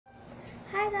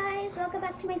Hi guys, welcome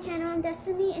back to my channel. I'm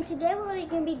Destiny, and today what we're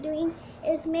going to be doing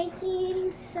is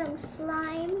making some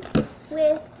slime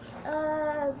with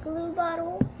a glue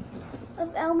bottle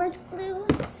of Elmer's glue,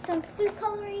 some food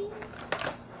coloring,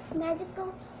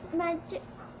 magical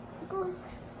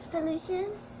solution,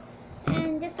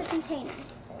 and just a container.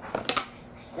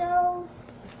 So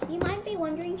you might be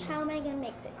wondering, how am I going to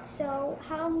mix it? So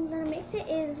how I'm going to mix it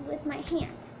is with my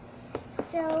hands.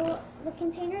 So the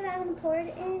container that I'm going to pour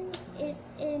it in is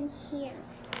in here.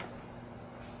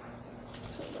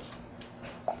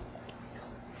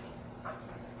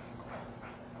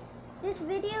 This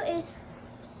video is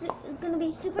going to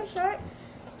be super short,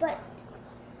 but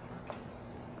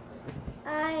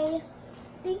I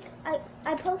think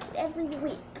I post every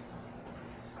week.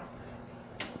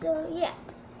 So yeah.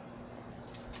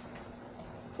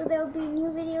 So there will be new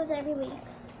videos every week.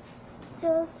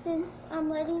 So since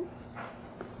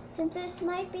this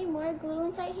might be more glue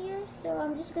inside here, so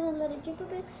I'm just going to let it drip a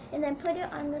bit and then put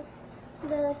it on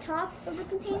the top of the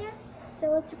container.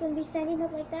 So it's going to be standing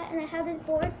up like that, and I have this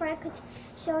board where I could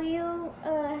show you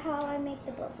how I make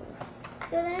the bubbles.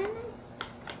 So then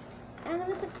I'm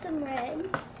going to put some red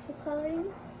for coloring.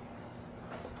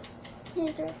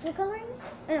 Here's the red for coloring.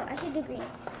 Oh no, I should do green.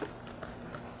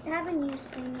 I haven't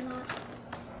used green a lot,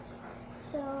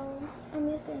 so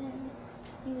I'm just going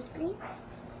to use green.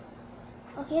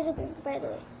 Oh, here's a green, by the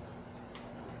way.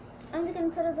 I'm just going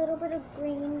to put a little bit of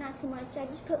green, not too much. I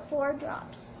just put 4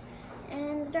 drops.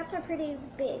 And the drops are pretty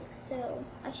big, so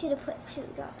I should have put 2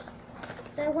 drops.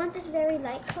 So I want this very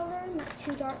light color, not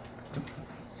too dark.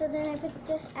 So then I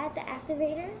just add the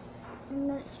activator, and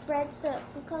then it spreads the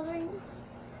food coloring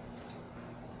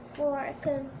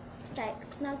because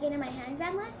like not getting my hands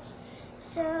that much.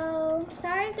 So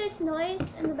sorry if there's noise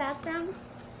in the background.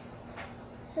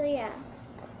 So yeah.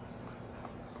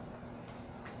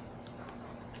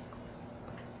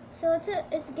 So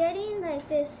it's getting like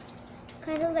this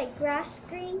kind of like grass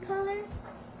green color.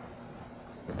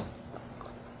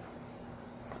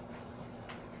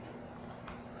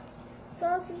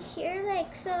 So if you hear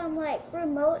like some like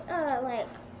remote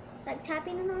like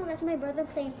tapping and all, that's my brother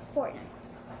playing Fortnite.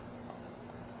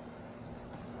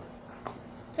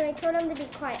 So I told him to be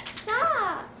quiet.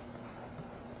 Stop!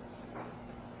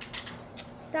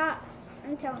 Stop!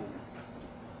 I'm telling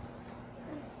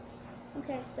you.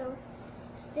 Okay, so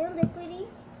still liquidy.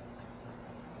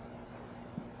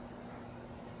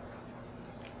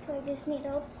 So I just need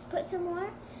to put some more.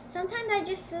 Sometimes I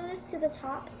just fill this to the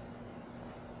top.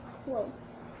 Whoa,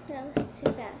 that was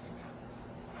too fast.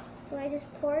 So I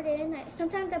just pour it in.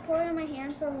 Sometimes I pour it on my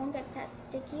hand so it won't get that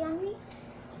sticky on me.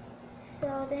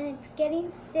 So then it's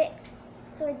getting thick.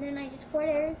 So then I just pour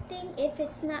everything if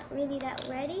it's not really that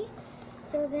ready.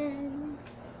 So then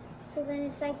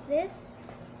it's like this.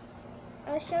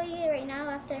 I'll show you right now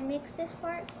after I mix this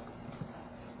part.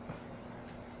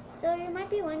 So you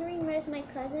might be wondering, where's my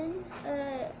cousin?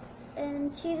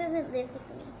 And she doesn't live with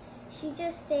me. She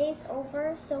just stays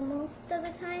over, so most of the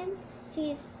time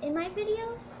she's in my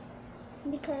videos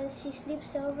because she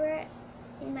sleeps over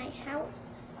in my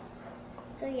house.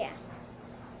 So yeah.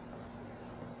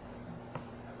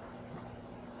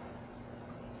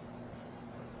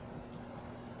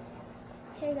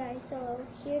 Okay guys, so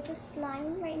here's the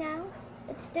slime right now.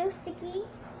 It's still sticky,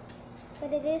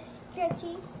 but it is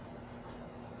stretchy.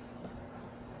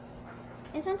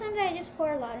 And sometimes I just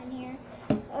pour a lot in here,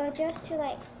 just to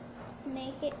like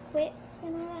make it quick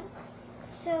and all that.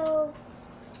 So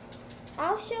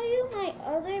I'll show you my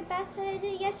other batch that I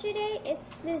did yesterday.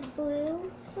 It's this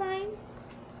blue slime.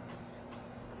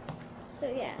 So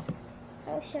yeah,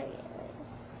 I'll show you later.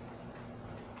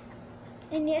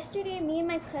 And yesterday, me and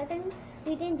my cousin,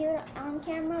 we didn't do it on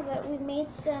camera, but we made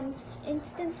some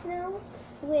instant snow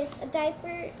with a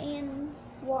diaper and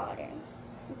water.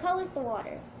 We colored the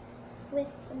water with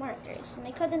the markers,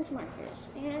 my cousin's markers,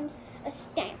 and a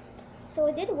stamp. So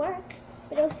it did work,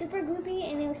 but it was super gloopy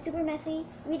and it was super messy.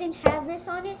 We didn't have this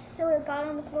on it, so it got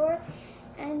on the floor,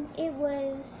 and it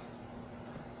was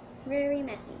very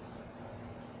messy.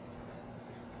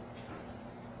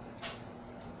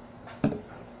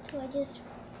 So I just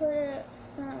put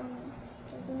some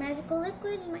magical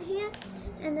liquid in my hand,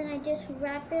 and then I just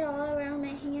wrap it all around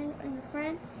my hand in the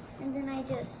front, and then I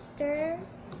just stir.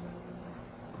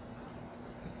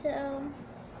 So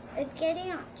it's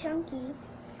getting chunky,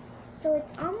 so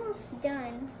it's almost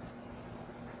done.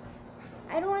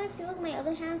 I don't want to feel with my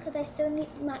other hand because I still need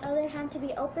my other hand to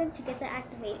be open to get that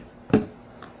activated.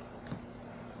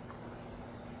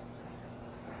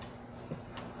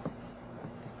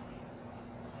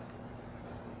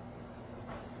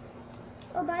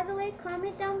 Oh, by the way,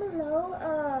 comment down below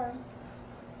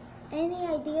any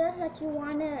ideas that you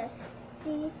want to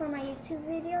see for my YouTube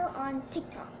video on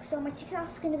TikTok. So my TikTok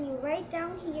is going to be right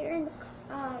down here in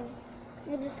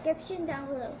the description down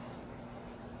below.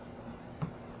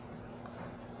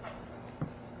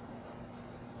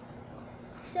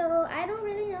 So I don't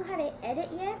really know how to edit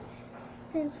yet,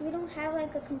 since we don't have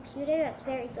like a computer that's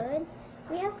very good.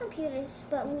 We have computers,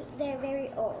 but they're very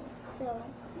old, so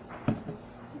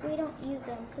we don't use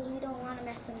them because we don't want to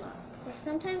mess them up. But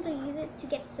sometimes we use it to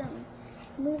get some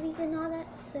movies and all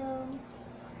that, so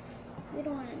we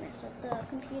don't want to mess with the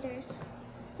computers.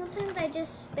 Sometimes I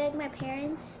just beg my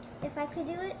parents if I could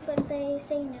do it, but they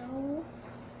say no.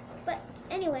 But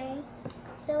anyway,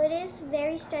 so it is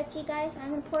very stretchy, guys.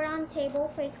 I'm going to pour it on the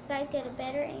table for you guys to get a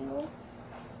better angle.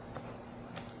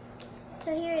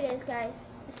 So here it is, guys,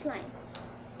 the slime.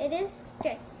 It is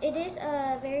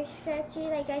very stretchy,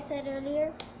 like I said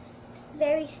earlier. It's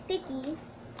very sticky.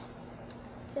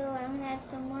 So I'm going to add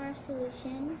some more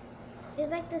solution. It's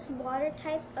like this water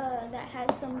type that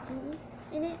has some glue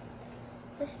in it,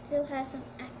 but still has some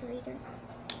activator.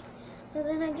 So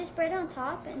then I just spread it on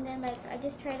top, and then like I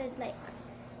just try to like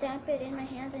damp it in my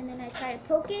hands, and then I try to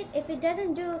poke it. If it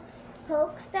doesn't do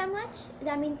pokes that much,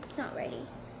 that means it's not ready.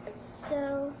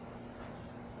 So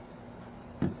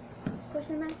pour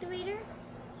some activator,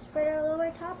 spread it all over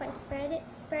top. I spread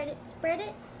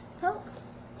it, poke.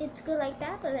 It's good like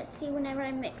that, but let's see whenever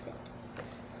I mix it.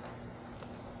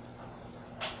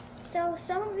 So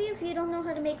some of you, if you don't know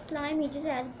how to make slime, you just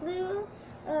add glue.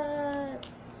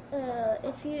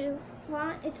 If you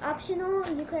want, it's optional.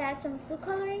 You could add some food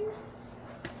coloring.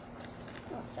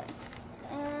 Oh, sorry.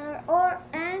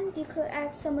 And you could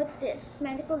add some of this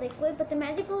magical liquid, but the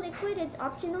magical liquid is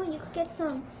optional. You could get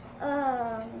some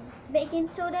baking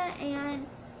soda and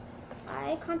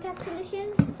eye contact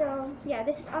solution. So yeah,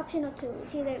 this is optional too.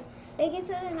 It's either baking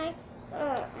soda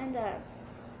and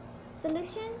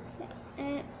solution,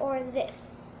 or this.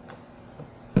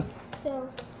 So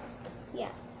yeah,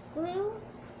 glue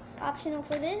optional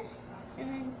for this, and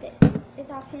then this is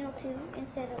optional too,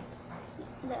 instead of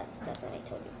the stuff that I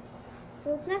told you.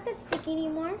 So it's not that sticky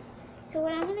anymore. So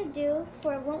what I'm going to do,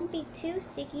 for it won't be too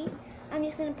sticky, I'm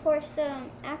just going to pour some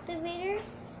activator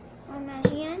on my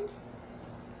hand,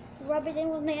 rub it in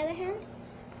with my other hand,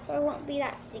 so it won't be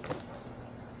that sticky.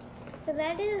 So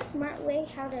that is a smart way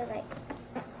how to like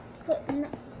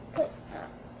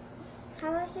how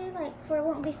do I say, like, for it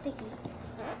won't be sticky.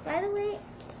 By the way,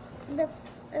 the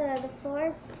floor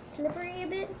is slippery a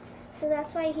bit, so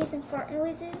that's why I hear some fart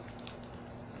noises,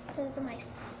 because of my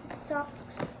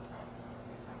socks.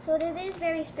 So it is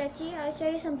very stretchy. I'll show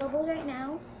you some bubbles right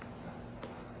now.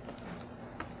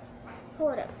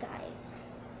 Hold up, guys.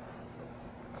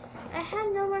 I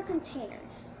have no more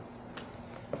containers,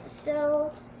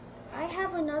 so I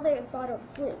have another bottle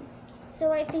of glue.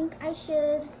 So I think I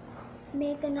should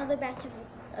make another batch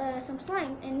of some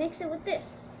slime and mix it with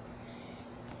this.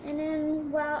 And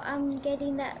then while I'm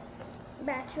getting that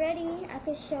batch ready, I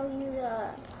could show you the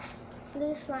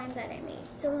blue slime that I made.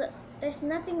 So look, there's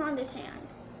nothing on this hand.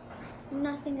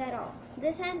 Nothing at all.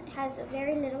 This hand has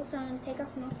very little, so I'm going to take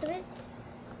off most of it.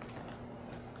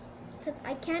 Because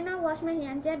I cannot wash my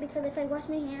hands yet, because if I wash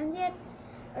my hands yet,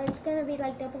 it's going to be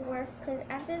like double work. Because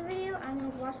after the video, I'm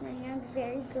going to wash my hands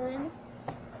very good,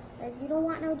 as you don't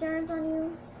want no germs on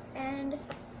you, and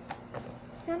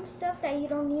some stuff that you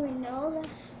don't even know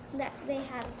that they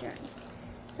have germs.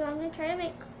 So I'm going to try to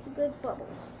make good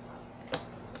bubbles.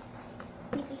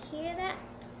 You can hear that?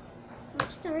 Oh,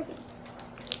 it's not working.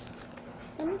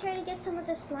 Let me try to get some of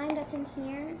the slime that's in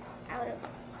here out of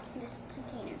this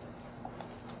container.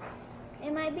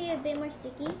 It might be a bit more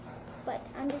sticky, but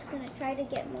I'm just going to try to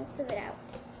get most of it out.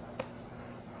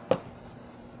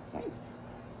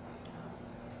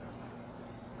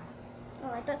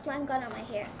 Oh, I thought slime got on my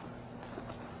hair.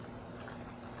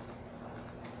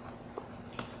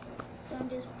 So I'm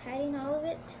just patting all of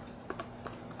it.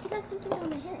 I got something on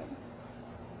my head.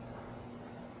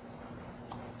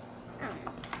 I don't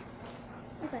know.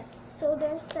 Okay, so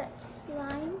there's that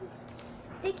slime.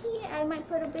 Sticky, I might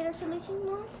put a bit of solution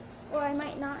more, or I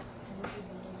might not.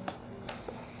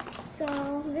 So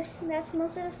that's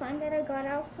most of the slime that I got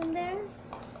out from there.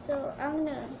 So I'm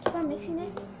gonna keep on mixing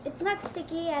it. It's not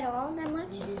sticky at all that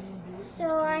much. So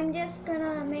I'm just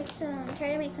gonna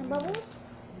try to make some bubbles.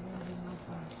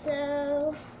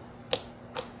 So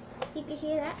you can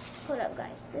hear that. Hold up,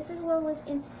 guys. This is what was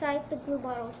inside the glue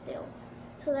bottle still.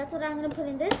 So that's what I'm gonna put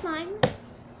in this slime.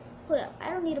 Hold up, I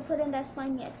don't need to put in that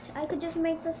slime yet. I could just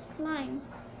make the slime.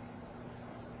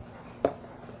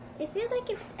 It feels like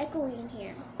it's echoey in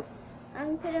here.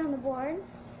 I'm gonna put it on the board,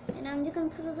 and I'm just gonna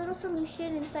put a little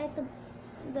solution inside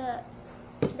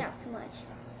that's much.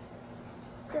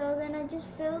 So then I just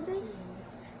fill this,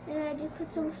 and I just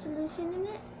put some solution in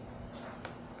it,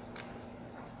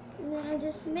 and then I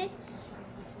just mix.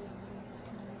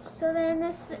 So then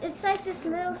this, it's like this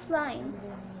little slime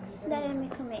that I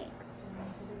can make.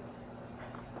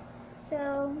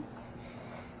 So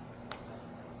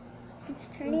it's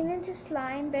turning into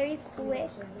slime very quick.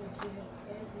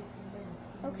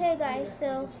 Okay guys,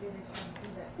 so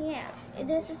yeah,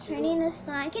 this is turning into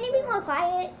slime. Can you be more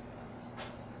quiet?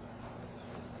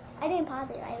 I didn't pause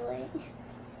it, by the way.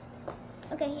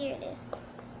 Okay, here it is.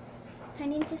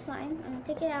 Turning into slime. I'm gonna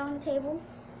take it out on the table.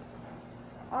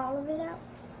 All of it out.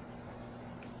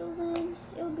 So then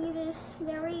it will be this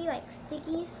very like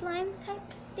sticky slime type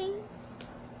thing.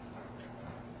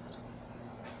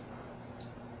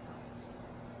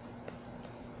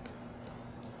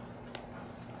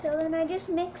 So then I just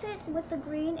mix it with the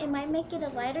green. It might make it a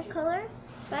lighter color.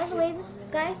 By the way,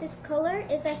 this color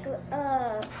is like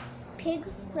a pig,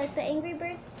 like the Angry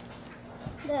Birds,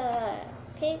 the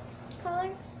pig's color.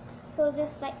 So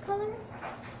this light color.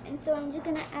 And so I'm just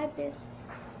gonna add this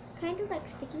kind of like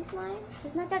sticky slime.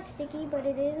 It's not that sticky, but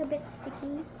it is a bit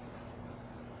sticky.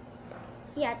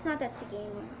 Yeah, it's not that sticky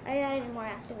anymore. I added more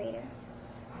activator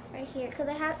right here because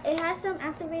it has some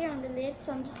activator on the lid,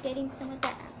 so I'm just getting some of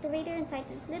that activator inside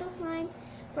this little slime,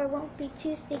 for it won't be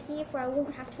too sticky, for I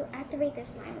won't have to activate this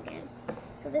slime again.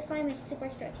 So this slime is super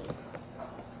stretchy.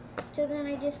 So then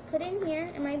I just put in here.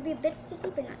 It might be a bit sticky,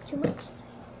 but not too much.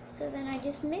 So then I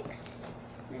just mix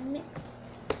and mix.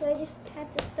 So I just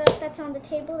had the stuff that's on the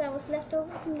table that was left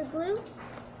over from the glue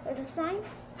or the slime,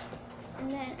 and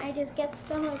then I just get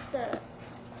some of the.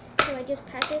 So I just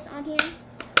pat this on here.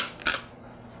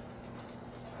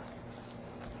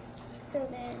 So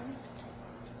then,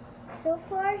 so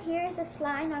far here's the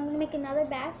slime. I'm gonna make another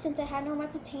batch since I had no more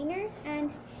containers.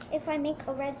 And if I make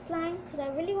a red slime, because I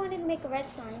really wanted to make a red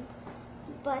slime,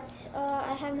 but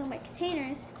I have no more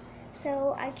containers,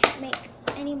 so I can't make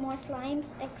any more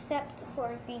slimes except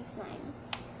for green slime.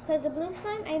 Because the blue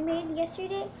slime I made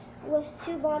yesterday was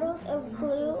 2 bottles of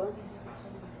glue.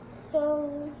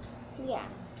 So yeah,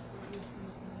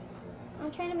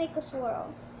 I'm trying to make a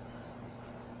swirl.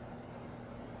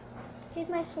 Here's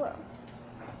my swirl.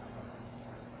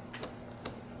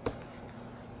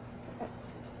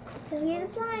 So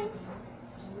here's the slime.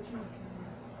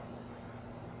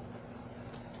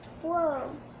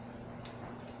 Whoa.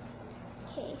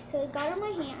 Okay, so it got on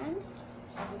my hand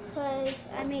because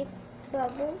I made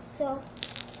bubbles. So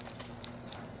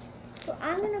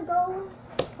I'm gonna go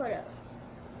put up.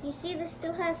 You see, this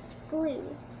still has glue.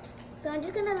 So I'm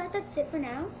just gonna let that sit for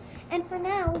now. And for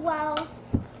now, while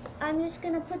I'm just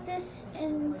gonna put this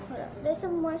in. Hold up. There's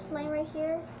some more slime right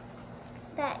here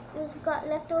that got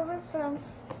left over from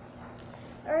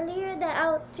earlier that I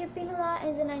was dripping a lot,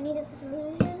 and then I needed the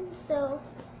solution. So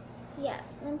yeah,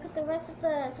 then put the rest of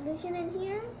the solution in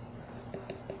here,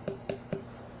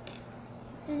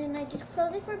 and then I just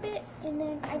close it for a bit, and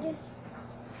then I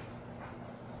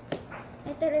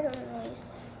thought I heard a noise.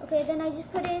 Okay, then I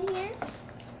just put it in here.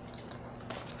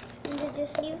 And it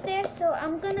just leaves there. So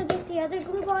I'm gonna get the other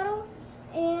glue bottle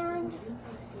and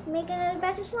make another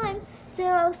batch of slime. So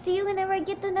I'll see you whenever I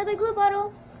get another glue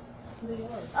bottle.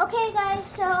 Okay guys,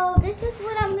 so this is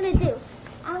what I'm gonna do.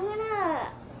 I'm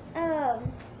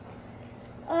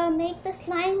gonna make the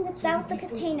slime without the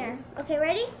container. Okay,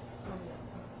 ready?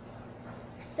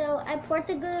 So I poured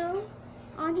the glue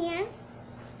on here.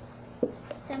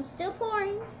 So I'm still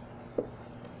pouring.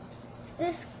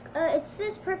 It's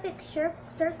this perfect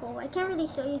circle. I can't really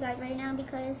show you guys right now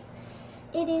because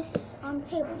it is on the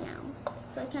table now,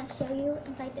 so I can't show you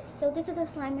inside this. So this is the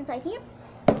slime inside here,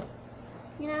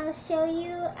 and I'll show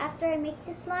you after I make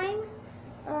the slime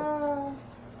how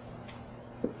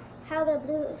the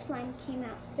blue slime came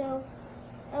out. So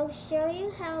I'll show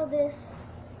you how this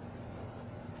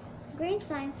green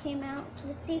slime came out.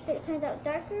 Let's see if it turns out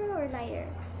darker or lighter.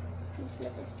 Just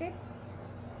let this drip.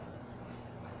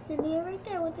 And here right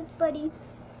there with its buddy.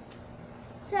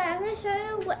 So I'm going to show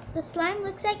you what the slime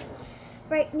looks like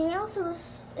right now. So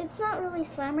it's not really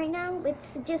slime right now.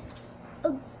 It's just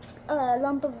a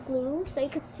lump of glue. So you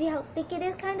can see how thick it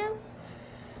is kind of.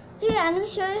 So yeah, I'm going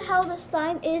to show you how the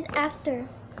slime is after.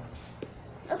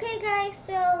 Okay guys,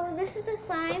 so this is the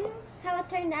slime, how it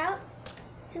turned out.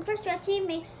 Super stretchy,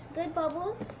 makes good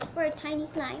bubbles for a tiny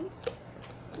slime.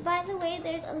 By the way,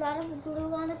 there's a lot of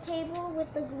glue on the table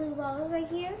with the glue ball right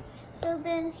here. So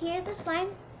then here's the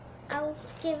slime. I'll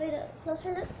give it a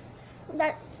closer look.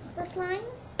 That's the slime.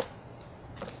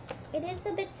 It is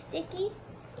a bit sticky,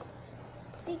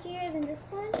 stickier than this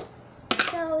one.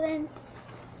 So then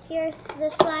here's the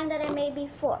slime that I made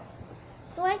before.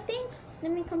 So I think,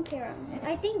 let me compare them.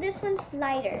 I think this one's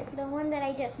lighter, the one that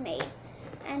I just made.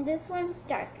 And this one's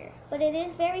darker. But it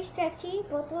is very stretchy.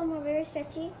 Both of them are very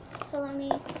stretchy. So let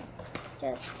me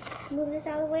just move this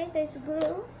out of the way. There's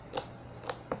glue.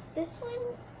 This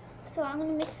one, so I'm going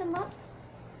to mix them up.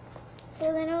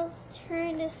 So then I'll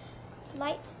turn this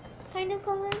light kind of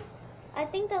color. I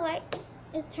think the light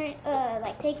is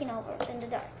like taking over than the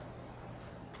dark.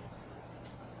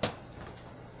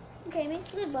 Okay, it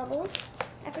makes good bubbles.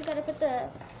 I forgot to put the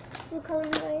blue color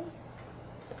away.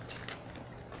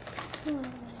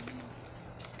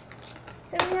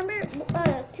 So remember,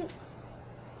 that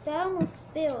almost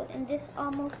spilled, and this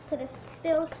almost could have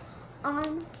spilled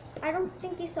on. I don't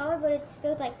think you saw it, but it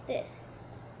spilled like this.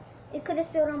 It could have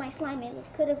spilled on my slime, and it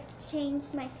could have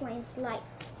changed my slime's life.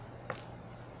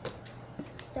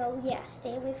 So yeah,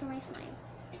 stay away from my slime.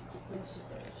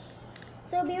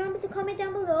 So be remember to comment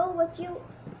down below what you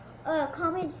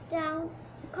comment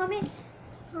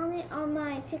on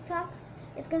my TikTok.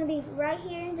 It's gonna be right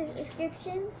here in the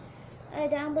description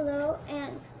down below,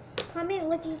 and comment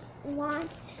what you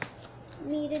want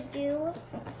me to do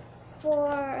for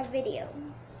a video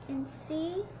and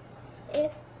see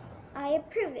if I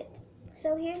approve it.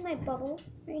 So here's my bubble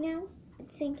right now.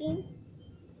 It's sinking.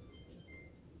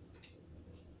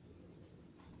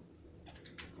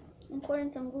 I'm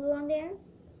pouring some glue on there.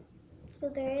 So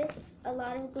there is a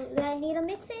lot of glue that I need to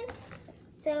mix in.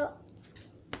 So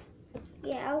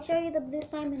yeah, I'll show you the blue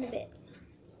slime in a bit.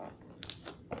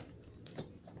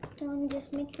 So I'm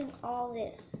just mixing all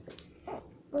this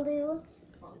glue.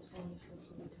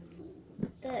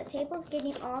 The table's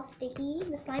getting all sticky.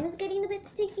 The slime is getting a bit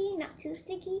sticky, not too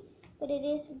sticky, but it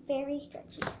is very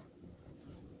stretchy.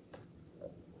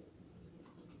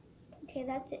 Okay,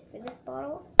 that's it for this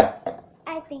bottle.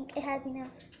 I think it has enough.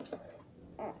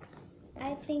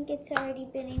 I think it's already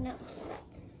been enough for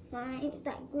that slime,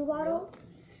 that glue bottle.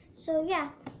 So yeah,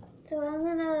 so I'm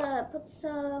gonna put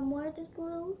some more of this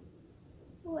glue.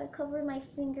 Oh, I covered my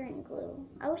finger in glue.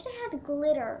 I wish I had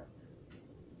glitter.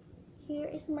 Here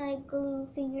is my glue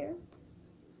finger.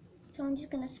 So I'm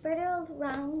just gonna spread it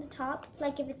around the top,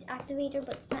 like if it's activator,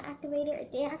 but it's not activator,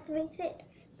 it deactivates it.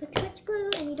 Put too much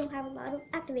glue and you don't have a lot of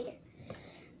activator.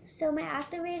 So my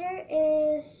activator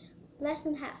is less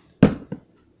than half.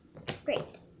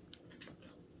 Great.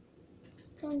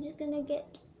 So I'm just gonna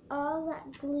get all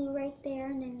that glue right there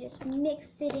and then just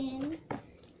mix it in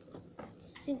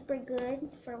super good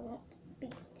for it won't be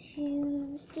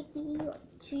too sticky or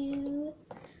too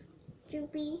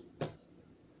droopy.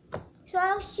 So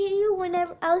I'll see you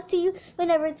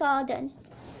whenever it's all done.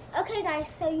 Okay guys,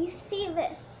 so you see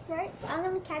this, right? I'm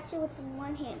gonna catch it with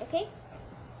one hand, okay?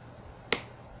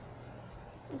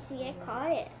 You see I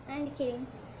caught it. I'm kidding.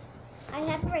 I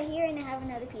have it right here and I have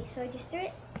another piece. So I just threw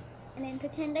it and then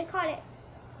pretend I caught it.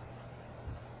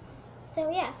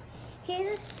 So yeah,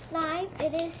 here's a slime.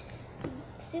 It is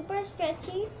super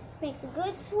stretchy, makes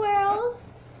good swirls,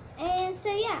 and so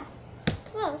yeah.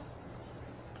 Well,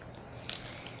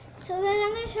 so then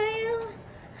I'm going to show you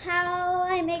how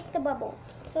I make the bubble.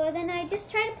 So then I just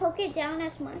try to poke it down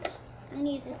as much. I'm going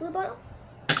to use a glue bottle.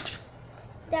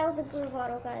 That was a glue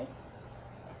bottle, guys.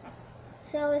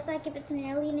 So it's like if it's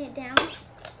nailing it down,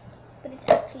 but it's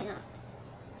actually not.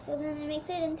 So then it makes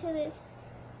it into this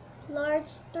large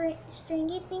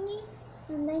stringy thingy,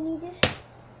 and then you just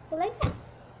go like that.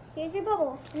 Here's your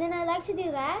bubble. And then I like to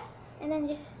do that, and then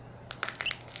just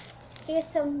here's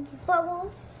some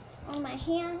bubbles on my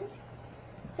hand.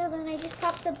 So then I just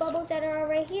pop the bubbles that are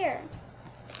right here.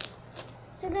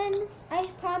 So then I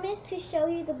promised to show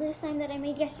you the blue slime that I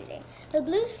made yesterday. The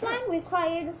blue slime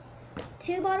required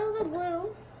 2 bottles of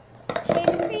glue,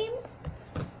 shaving cream,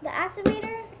 the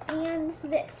activator, and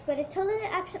this. But it's totally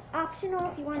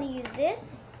optional if you want to use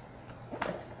this.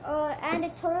 And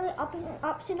it's totally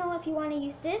optional if you want to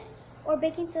use this or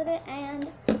baking soda and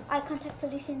eye contact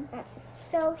solution.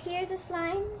 So here's the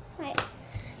slime.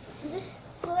 This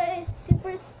glue is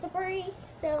super slippery,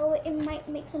 so it might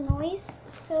make some noise.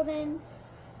 So then,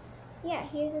 yeah,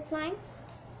 here's the slime.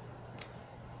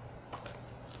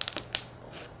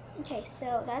 Okay,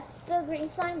 so that's the green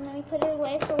slime. Let me put it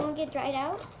away so it won't get dried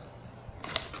out.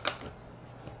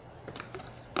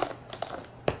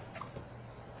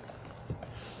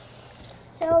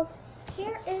 So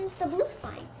here is the blue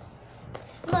slime.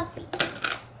 It's fluffy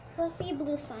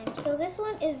blue slime. So this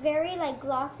one is very like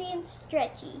glossy and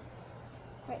stretchy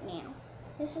right now.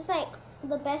 This is like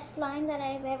the best slime that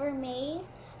I've ever made,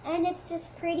 and it's this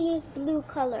pretty blue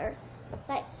color.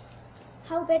 Like,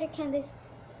 how better can this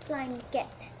slime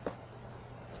get?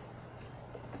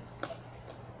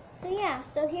 So yeah,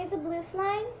 so here's the blue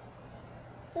slime.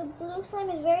 The blue slime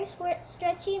is very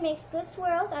stretchy, makes good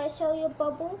swirls. I'll show you a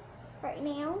bubble right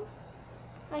now.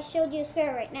 I showed you a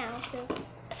swirl right now.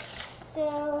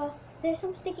 So there's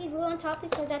some sticky glue on top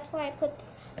because that's why I put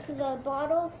the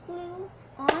bottle glue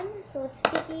on, so it's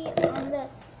sticky on the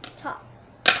top.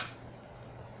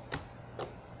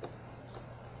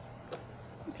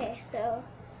 Okay, so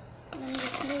let me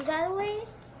just move that away,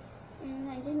 and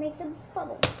I just make the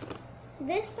bubble.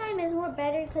 This slime is more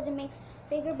better because it makes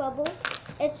bigger bubbles.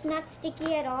 It's not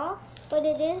sticky at all, but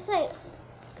it is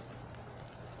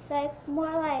like more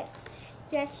like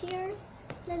stretchier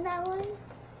than that one.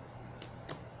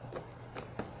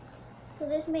 So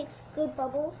this makes good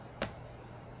bubbles.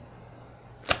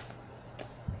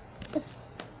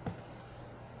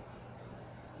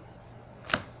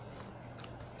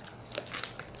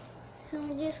 So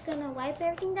I'm just gonna wipe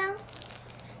everything down.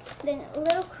 Then a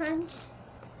little crunch.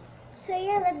 So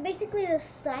yeah, that's basically the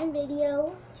slime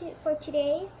video for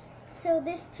today. So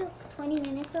this took 20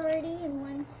 minutes already,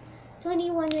 and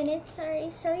 21 minutes, sorry.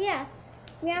 So yeah,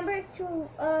 remember to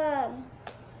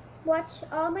watch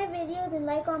all my videos and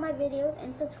like all my videos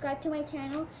and subscribe to my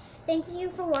channel. Thank you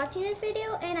for watching this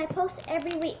video, and I post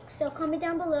every week. So comment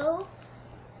down below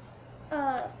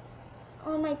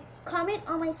comment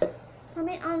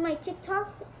on my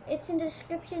TikTok. It's in the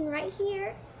description right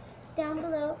here down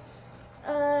below.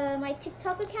 My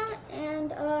TikTok account,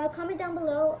 and comment down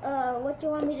below what you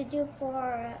want me to do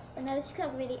for another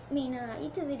TikTok video,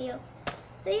 YouTube video.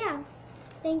 So yeah,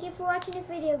 thank you for watching this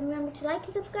video. Remember to like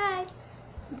and subscribe.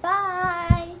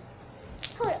 Bye.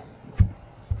 Hold up.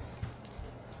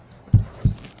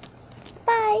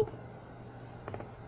 Bye.